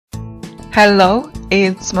Hello,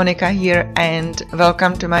 it's Monica here and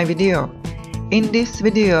welcome to my video. In this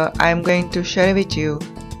video I'm going to share with you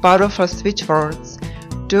powerful switch words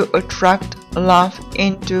to attract love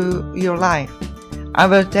into your life. I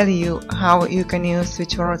will tell you how you can use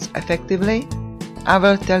switch words effectively. I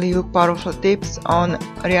will tell you powerful tips on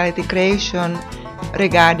reality creation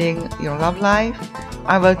regarding your love life.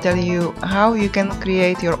 I will tell you how you can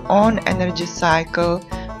create your own energy cycle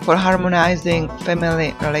for harmonizing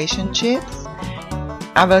family relationships.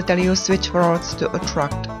 I will tell you switch words to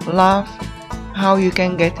attract love, how you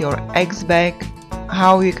can get your ex back,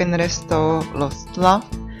 how you can restore lost love.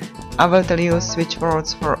 I will tell you switch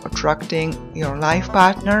words for attracting your life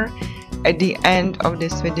partner. At the end of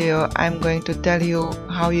this video I'm going to tell you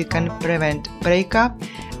how you can prevent breakup,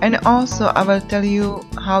 and also I will tell you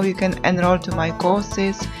how you can enroll to my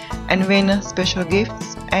courses and win special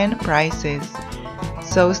gifts and prizes.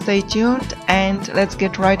 So stay tuned and let's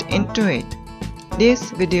get right into it.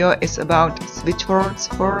 This video is about switch words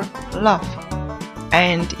for love.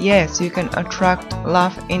 And yes, you can attract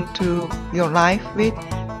love into your life with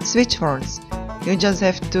switch words. You just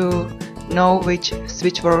have to know which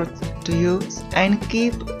switch words to use and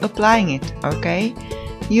keep applying it, okay?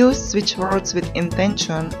 Use switch words with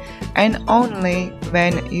intention and only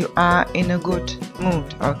when you are in a good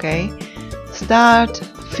mood, okay? Start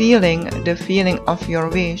feeling the feeling of your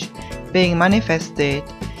wish being manifested.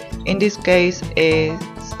 In this case,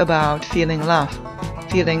 it's about feeling love,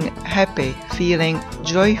 feeling happy, feeling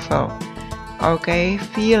joyful, okay?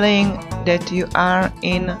 Feeling that you are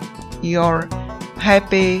in your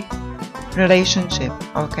happy relationship,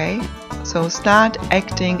 okay? So start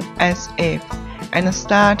acting as if and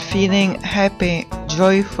start feeling happy,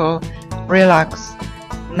 joyful, relaxed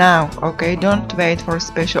now, okay? Don't wait for a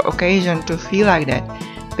special occasion to feel like that,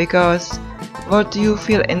 because what you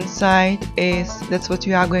feel inside that's what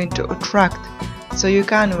you are going to attract. So you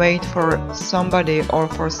can't wait for somebody or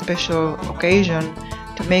for a special occasion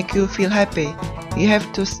to make you feel happy. You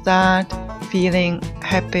have to start feeling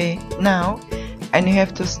happy now, and you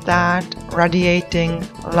have to start radiating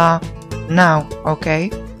love now, okay?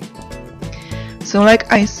 So like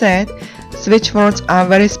I said, switch words are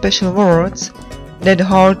very special words that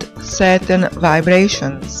hold certain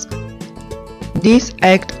vibrations. These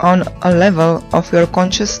act on a level of your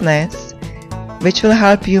consciousness which will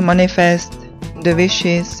help you manifest the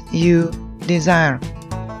wishes you desire.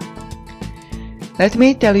 Let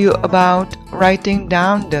me tell you about writing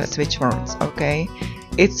down the switch words, okay?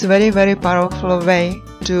 It's a very powerful way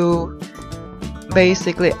to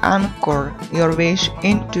basically anchor your wish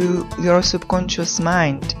into your subconscious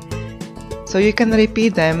mind. So you can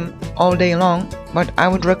repeat them all day long, but I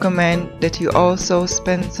would recommend that you also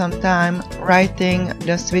spend some time writing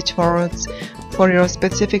the switch words for your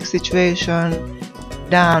specific situation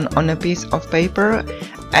down on a piece of paper,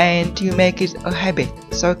 and you make it a habit.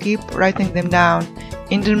 So keep writing them down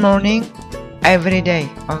in the morning every day,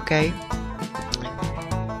 okay?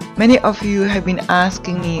 Many of you have been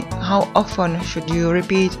asking me how often should you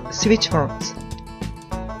repeat switch words.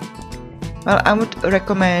 Well, I would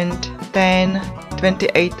recommend 10,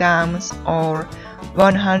 28 times or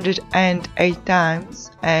 108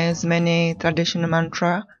 times, as many traditional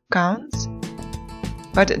mantra counts.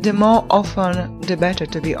 But the more often the better,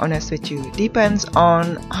 to be honest with you. Depends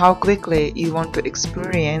on how quickly you want to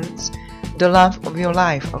experience the love of your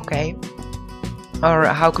life, okay? Or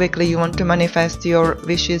how quickly you want to manifest your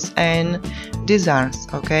wishes and desires,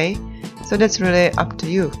 okay? So that's really up to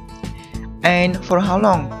you. And for how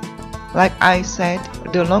long? Like I said,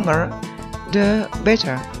 the longer the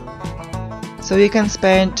better. So you can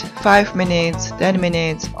spend 5 minutes, 10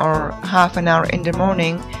 minutes or half an hour in the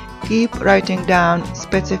morning. Keep writing down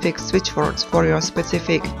specific switch words for your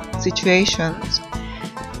specific situations,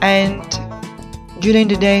 and during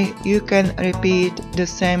the day you can repeat the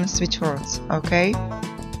same switch words, okay?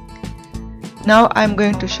 Now I'm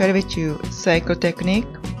going to share with you cycle technique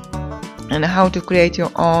and how to create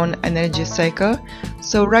your own energy cycle.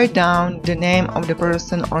 So write down the name of the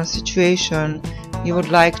person or situation you would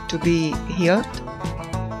like to be healed.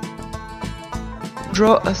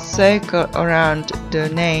 Draw a circle around the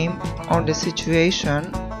name or the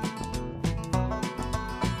situation.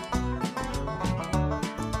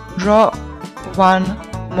 Draw one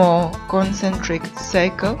more concentric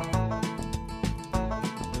circle.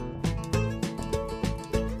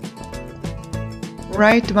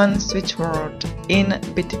 Write one switch word in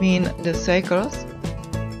between the circles.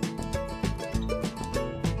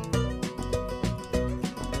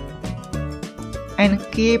 And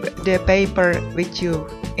keep the paper with you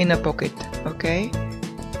in a pocket, okay?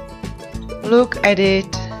 Look at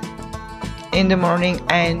it in the morning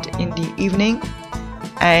and in the evening.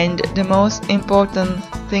 And the most important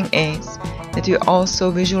thing is that you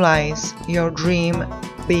also visualize your dream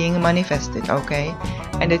being manifested, okay?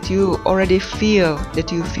 And that you already feel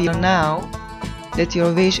now that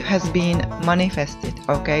your wish has been manifested,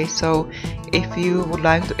 okay? So if you would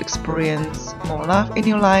like to experience more love in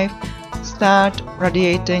your life, start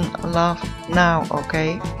radiating love now,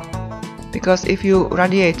 okay? Because if you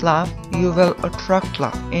radiate love, you will attract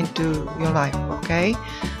love into your life, okay?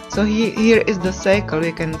 So here is the cycle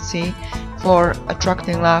you can see. For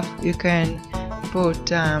attracting love, you can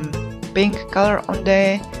put pink color on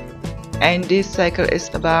there, and this cycle is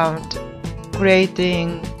about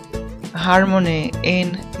creating harmony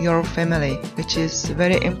in your family, which is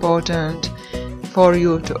very important for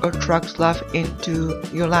you to attract love into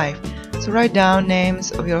your life. So write down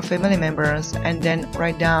names of your family members and then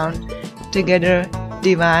write down together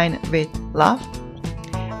divine with love,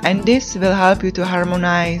 and this will help you to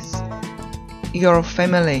harmonize your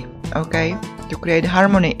family, okay, to create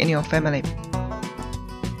harmony in your family.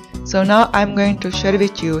 So now I'm going to share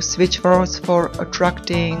with you switch words for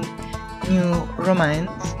attracting new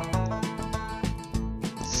romance.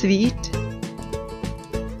 Sweet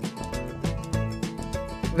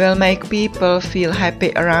will make people feel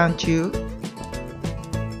happy around you.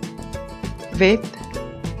 With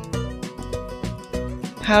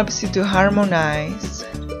helps you to harmonize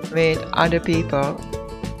with other people.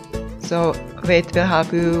 So with will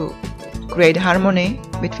help you create harmony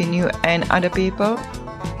between you and other people.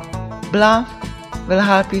 Bluff will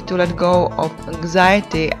help you to let go of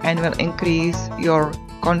anxiety and will increase your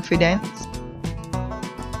confidence.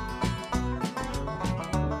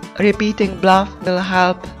 Repeating bluff will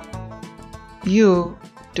help you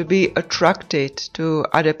to be attracted to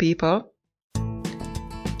other people.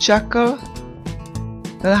 Chuckle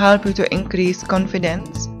will help you to increase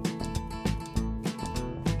confidence.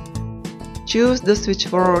 Choose the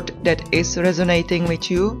switch word that is resonating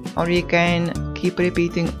with you, or you can keep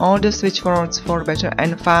repeating all the switch words for better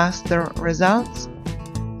and faster results.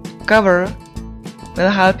 Cover will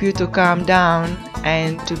help you to calm down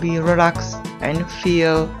and to be relaxed and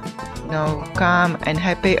feel calm and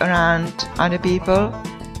happy around other people.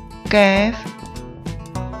 Cave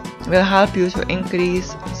will help you to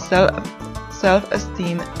increase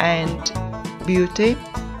self-esteem and beauty.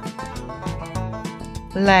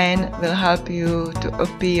 Land will help you to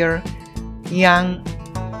appear young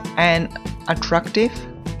and attractive.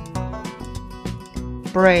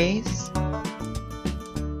 Praise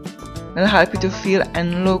will help you to feel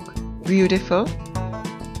and look beautiful,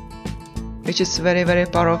 which is very, very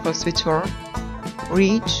powerful switch word.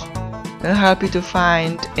 Reach will help you to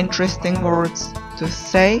find interesting words to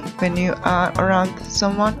say when you are around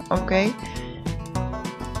someone, okay?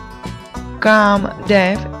 Calm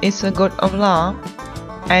Death is a god of love,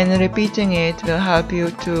 and repeating it will help you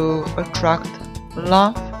to attract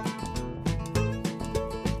love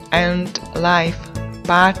and life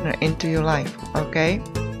partner into your life, okay?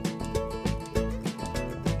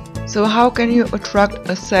 So how can you attract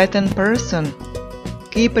a certain person?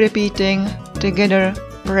 Keep repeating together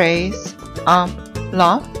praise, up,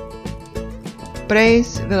 love.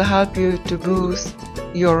 Praise will help you to boost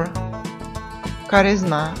your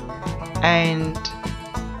charisma and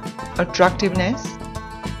attractiveness.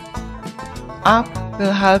 Up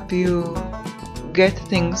will help you get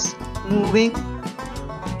things moving,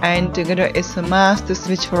 and together is a master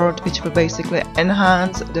switch word which will basically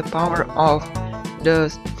enhance the power of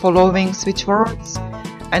the following switch words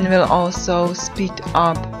and will also speed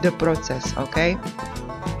up the process, okay?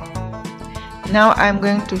 Now I'm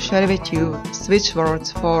going to share with you switch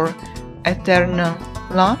words for eternal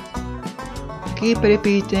love. Keep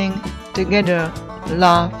repeating together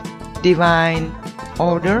love, divine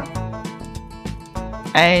order,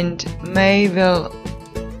 and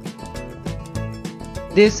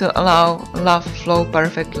this will allow love flow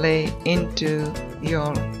perfectly into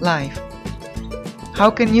your life. How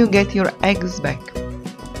can you get your eggs back?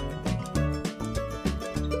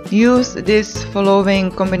 Use this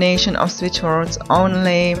following combination of switch words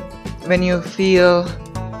only when you feel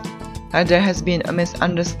that there has been a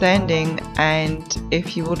misunderstanding and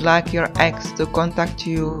if you would like your ex to contact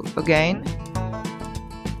you again.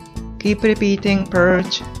 Keep repeating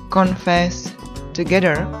purge, confess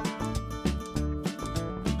together.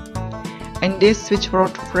 And this switch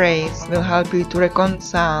word phrase will help you to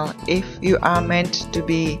reconcile if you are meant to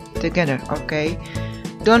be together, okay?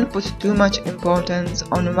 Don't put too much importance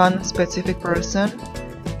on one specific person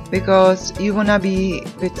because you wanna be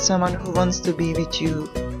with someone who wants to be with you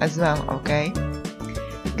as well, okay?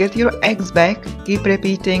 Get your ex back. Keep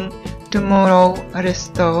repeating Tomorrow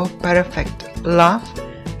restore perfect love.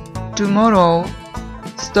 Tomorrow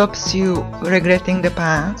stops you regretting the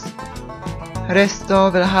past.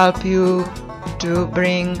 Restore will help you to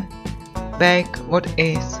bring back what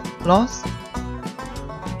is lost.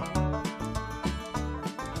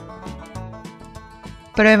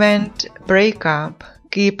 Prevent breakup.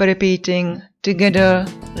 Keep repeating together,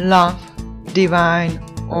 love, divine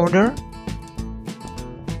order.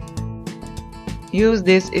 Use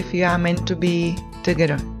this if you are meant to be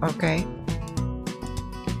together, okay?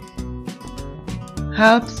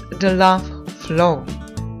 Helps the love flow.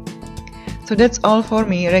 So that's all for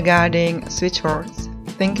me regarding switchwords.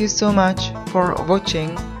 Thank you so much for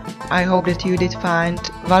watching. I hope that you did find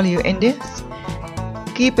value in this.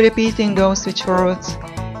 Keep repeating those switchwords.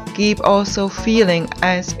 Keep also feeling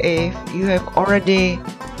as if you have already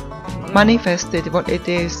manifested what it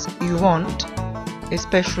is you want,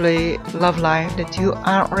 especially love life, that you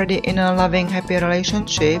are already in a loving, happy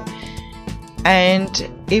relationship. And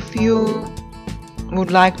if you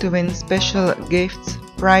would like to win special gifts,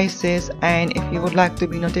 prizes, and if you would like to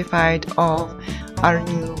be notified of our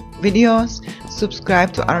new videos,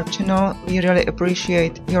 subscribe to our channel. We really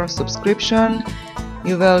appreciate your subscription.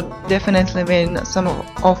 You will definitely win some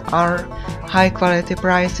of our high quality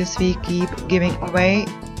prizes we keep giving away,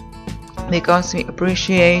 because we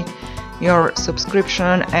appreciate your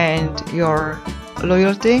subscription and your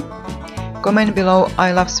loyalty. Comment below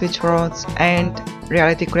I love switchwords and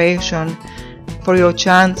reality creation for your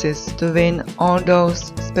chances to win all those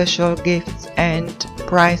special gifts and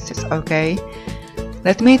prizes, okay?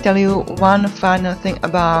 Let me tell you one final thing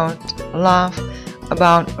about love,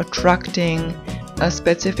 about attracting a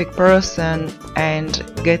specific person and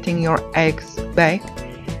getting your ex back.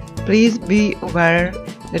 Please be aware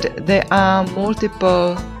that there are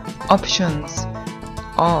multiple options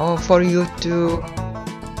for you to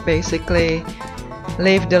basically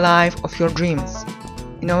live the life of your dreams.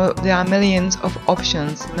 You know, there are millions of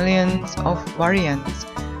options, millions of variants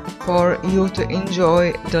for you to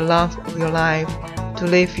enjoy the love of your life, to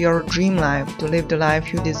live your dream life, to live the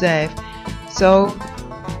life you deserve. So,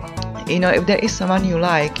 you know, if there is someone you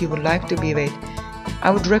like, you would like to be with,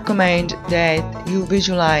 I would recommend that you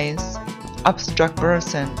visualize abstract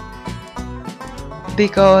person,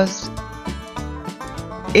 because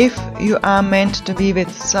if you are meant to be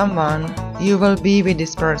with someone, you will be with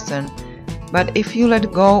this person. But if you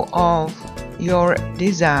let go of your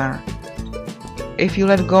desire, if you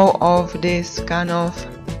let go of this kind of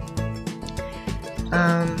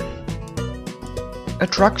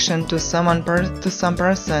attraction to some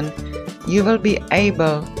person, you will be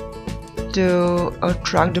able to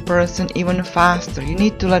attract the person even faster. You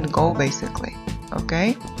need to let go, basically,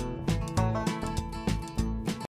 okay?